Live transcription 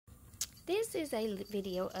This is a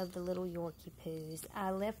video of the little Yorkiepoos.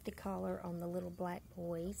 I left the collar on the little black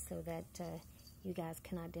boy so that you guys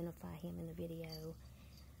can identify him in the video.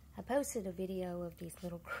 I posted a video of these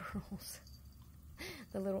little girls,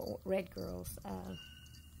 the little red girls,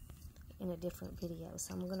 in a different video.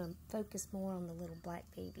 So I'm going to focus more on the little black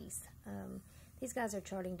babies. These guys are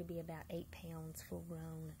charting to be about 8 pounds full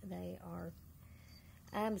grown. They are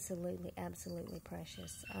absolutely, absolutely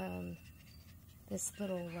precious. This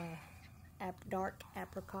little dark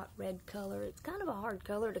apricot red color, it's kind of a hard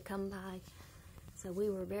color to come by. So we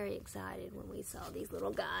were very excited when we saw these little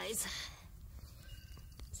guys.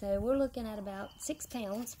 So we're looking at about 6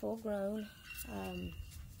 pounds full grown.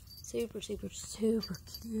 Super, super, super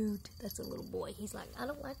cute. That's a little boy. He's like, I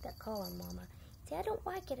don't like that collar, Mama. See, I don't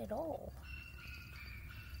like it at all.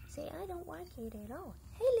 See, I don't like it at all.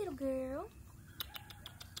 Hey, little girl.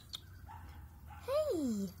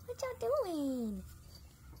 Hey, what y'all doing?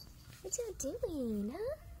 What y'all doing,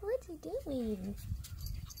 huh? What you doing?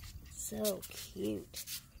 So cute.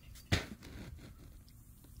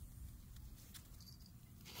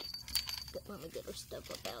 Let me get her stuff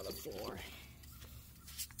up out of the floor.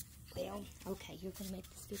 Well, okay, you're going to make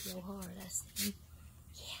this video hard, I see.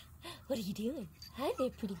 Yeah. What are you doing? Hi there,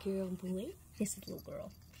 pretty girl and boy. This is little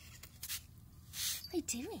girl. What are you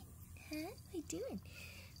doing? Huh? What are you doing?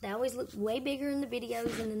 They always look way bigger in the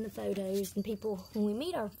videos and in the photos. And people, when we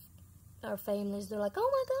meet our families, they're like, oh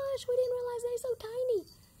my gosh, we didn't realize they're so tiny.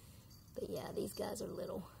 But yeah, these guys are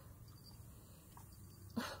little.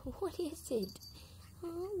 What is it?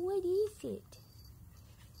 What is it?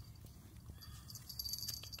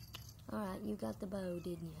 Alright, you got the bow,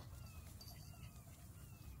 didn't you?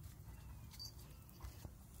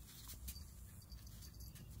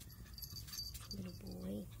 Little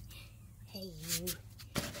boy. Hey, you.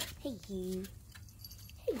 Hey, you.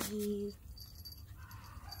 Hey, you.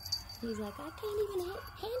 He's like, I can't even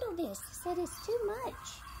handle this. He said it's too much.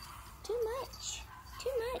 Too much.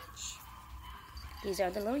 Too much. These are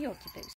the little Yorkiepoos.